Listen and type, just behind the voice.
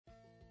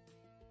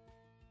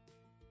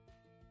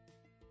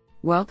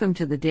Welcome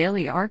to the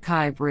Daily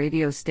Archive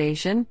radio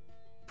station,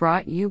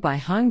 brought you by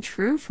Hung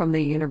Tru from the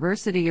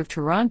University of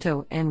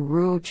Toronto and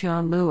Ruo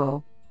Chan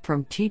Luo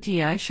from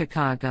TTI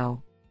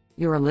Chicago.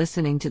 You are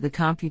listening to the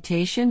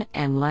Computation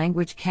and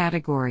Language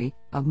category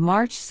of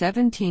March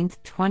 17,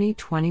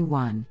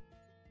 2021.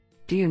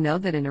 Do you know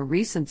that in a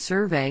recent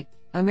survey,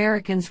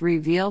 Americans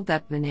revealed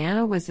that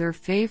banana was their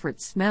favorite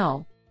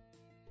smell?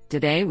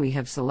 Today we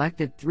have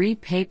selected 3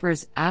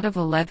 papers out of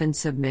 11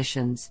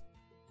 submissions.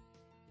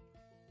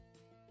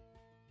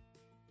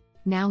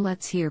 Now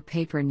let's hear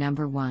paper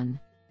number 1.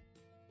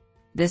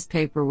 This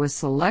paper was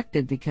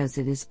selected because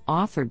it is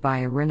authored by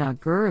Irina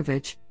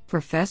Gurevich,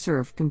 Professor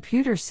of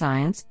Computer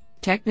Science,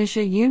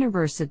 Technische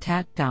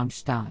Universität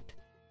Darmstadt.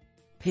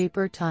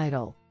 Paper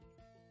title: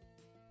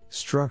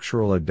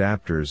 Structural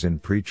Adapters in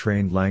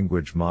Pre-trained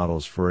Language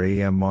Models for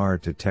AMR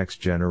to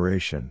Text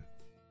Generation.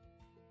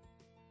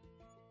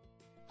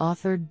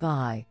 Authored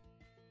by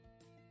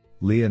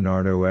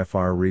Leonardo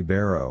F.R.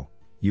 Ribeiro,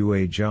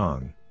 Yue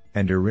Zhang,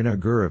 and Irina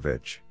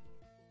Gurevich.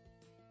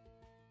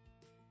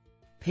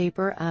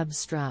 Paper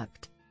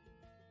abstract: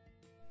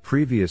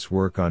 Previous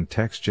work on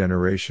text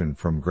generation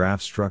from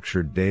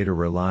graph-structured data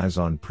relies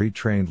on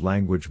pre-trained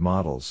language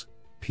models,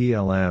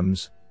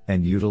 PLMs,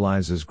 and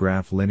utilizes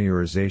graph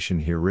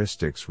linearization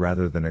heuristics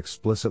rather than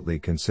explicitly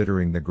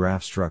considering the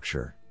graph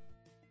structure.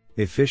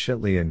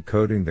 Efficiently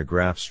encoding the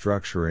graph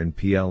structure in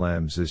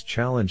PLMs is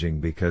challenging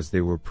because they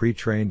were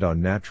pre-trained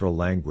on natural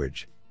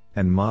language,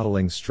 and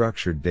modeling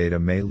structured data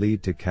may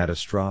lead to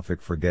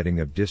catastrophic forgetting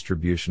of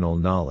distributional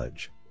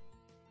knowledge.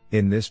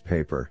 In this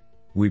paper,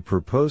 we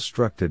propose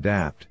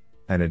StructAdapt,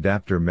 an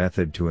adapter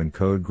method to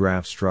encode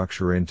graph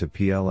structure into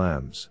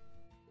PLMs.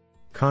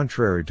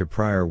 Contrary to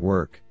prior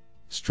work,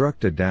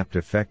 StructAdapt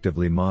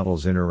effectively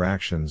models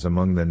interactions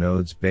among the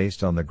nodes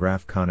based on the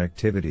graph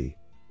connectivity,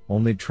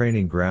 only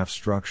training graph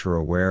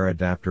structure-aware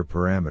adapter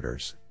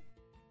parameters.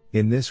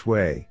 In this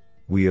way,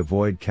 we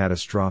avoid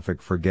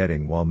catastrophic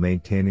forgetting while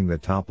maintaining the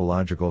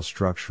topological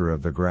structure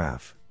of the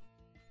graph.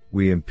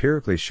 We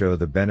empirically show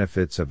the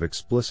benefits of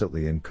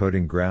explicitly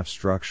encoding graph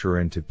structure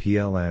into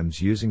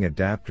PLMs using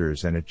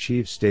adapters and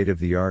achieve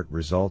state-of-the-art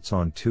results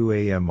on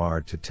 2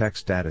 AMR to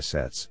text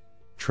datasets,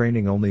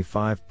 training only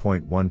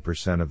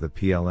 5.1% of the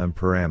PLM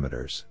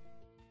parameters.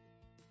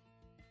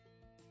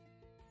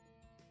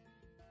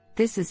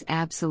 This is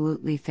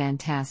absolutely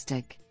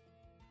fantastic.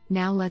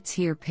 Now let's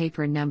hear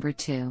paper number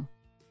 2.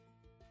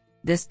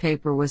 This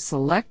paper was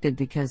selected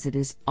because it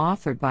is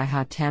authored by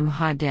Hatem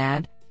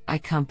Haddad,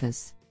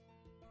 iCompass.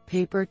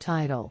 Paper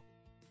title: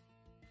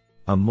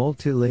 A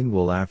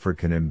Multilingual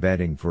African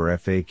Embedding for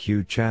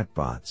FAQ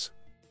Chatbots.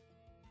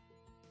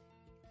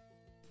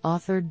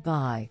 Authored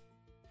by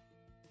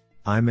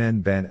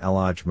Ayman Ben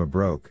Elhaj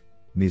Mabrouk,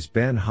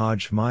 Misbah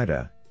Haj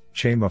Hmaida,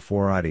 Chema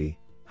Forati,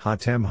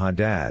 Hatem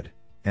Haddad,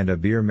 and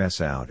Abir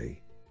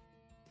Messaoudi.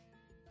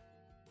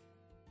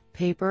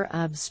 Paper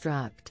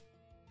abstract: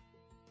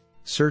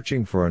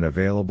 Searching for an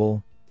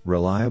available,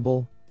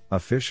 reliable,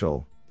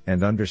 official,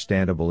 and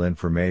understandable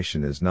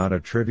information is not a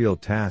trivial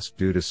task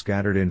due to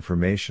scattered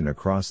information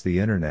across the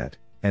internet,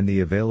 and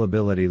the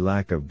availability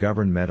lack of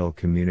governmental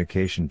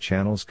communication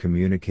channels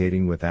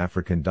communicating with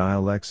African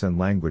dialects and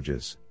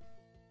languages.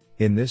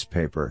 In this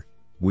paper,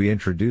 we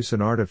introduce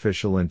an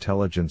artificial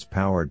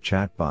intelligence-powered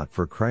chatbot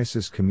for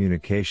crisis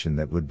communication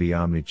that would be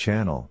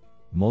omni-channel,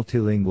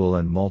 multilingual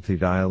and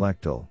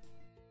multidialectal.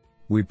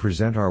 We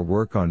present our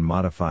work on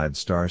modified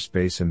star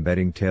space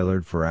embedding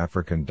tailored for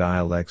African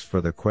dialects for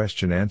the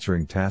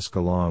question-answering task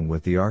along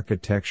with the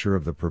architecture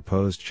of the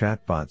proposed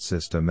chatbot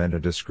system and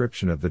a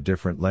description of the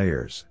different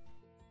layers.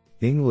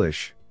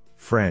 English,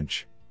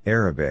 French,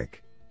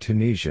 Arabic,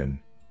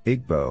 Tunisian,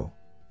 Igbo,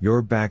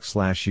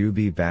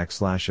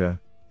 Yoruba/UB/A,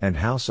 and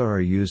Hausa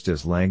are used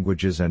as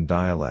languages and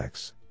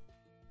dialects.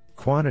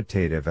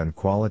 Quantitative and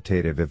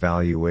qualitative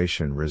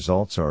evaluation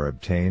results are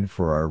obtained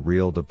for our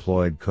real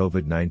deployed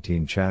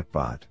COVID-19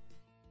 chatbot.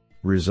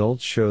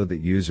 Results show that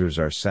users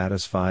are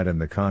satisfied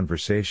and the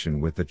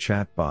conversation with the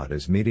chatbot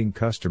is meeting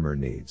customer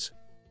needs.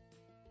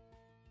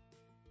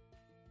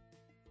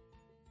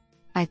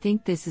 I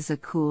think this is a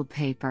cool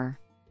paper.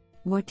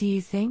 What do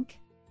you think?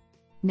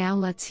 Now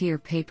let's hear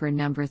paper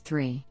number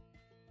 3.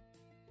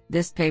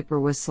 This paper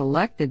was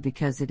selected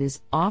because it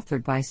is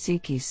authored by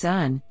Siki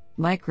Sun,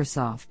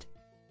 Microsoft.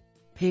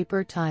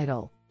 Paper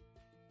title: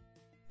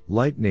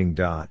 Lightning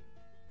Dot,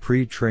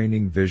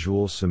 Pre-training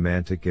Visual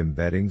Semantic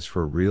Embeddings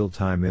for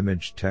Real-Time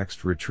Image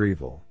Text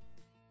Retrieval.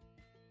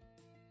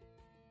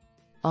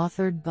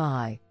 Authored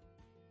by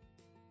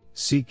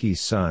Siki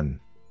Sun,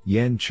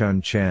 Yan-Chun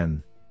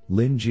Chen,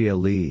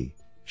 Linjia Li,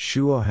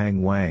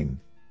 Shuohang Wang,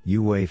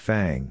 Yue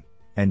Fang,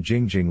 and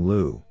Jingjing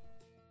Liu.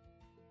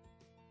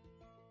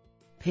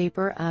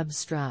 Paper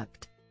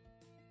abstract: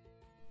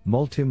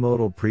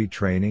 Multimodal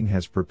pre-training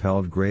has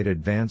propelled great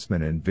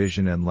advancement in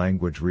vision and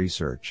language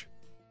research.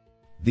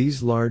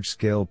 These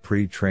large-scale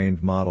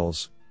pre-trained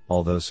models,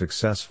 although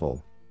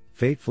successful,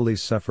 fatefully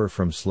suffer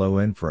from slow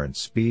inference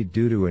speed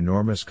due to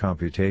enormous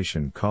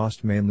computation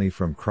cost mainly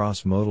from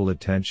cross-modal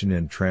attention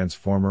and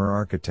transformer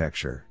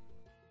architecture.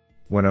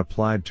 When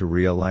applied to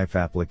real-life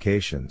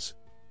applications,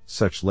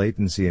 such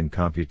latency and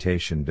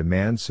computation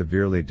demands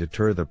severely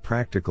deter the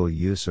practical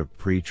use of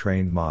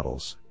pre-trained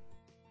models.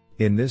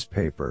 In this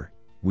paper,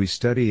 we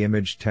study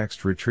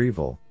image-text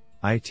retrieval,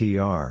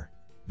 ITR,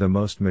 the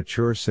most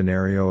mature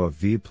scenario of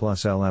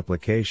V+L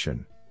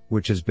application,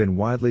 which has been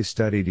widely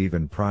studied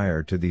even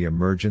prior to the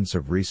emergence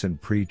of recent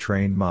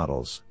pre-trained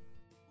models.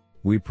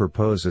 We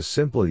propose a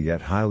simple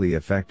yet highly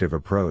effective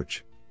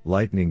approach,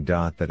 Lightning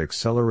Dot, that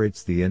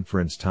accelerates the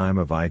inference time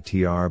of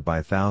ITR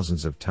by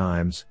thousands of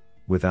times,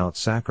 without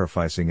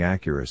sacrificing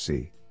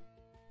accuracy.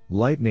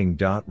 Lightning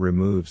Dot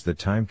removes the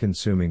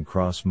time-consuming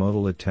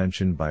cross-modal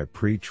attention by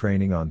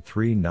pre-training on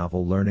 3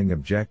 novel learning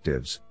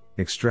objectives,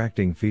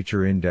 extracting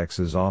feature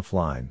indexes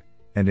offline,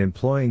 and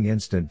employing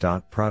instant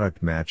dot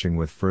product matching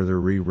with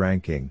further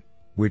re-ranking,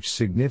 which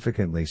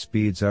significantly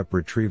speeds up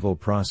retrieval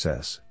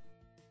process.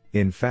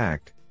 In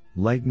fact,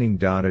 Lightning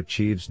Dot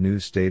achieves new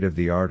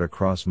state-of-the-art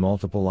across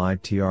multiple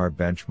ITR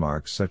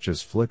benchmarks such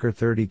as Flickr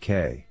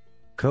 30K,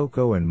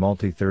 COCO and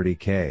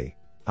Multi-30K,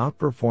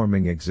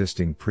 outperforming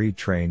existing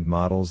pre-trained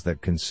models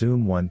that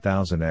consume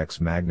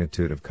 1000x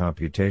magnitude of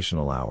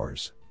computational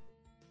hours.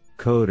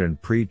 Code and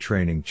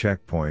pre-training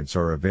checkpoints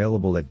are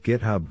available at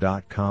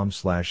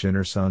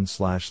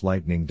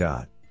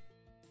github.com/intersun/lightning.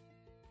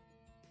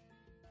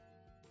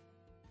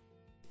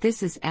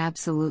 This is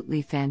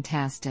absolutely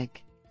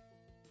fantastic.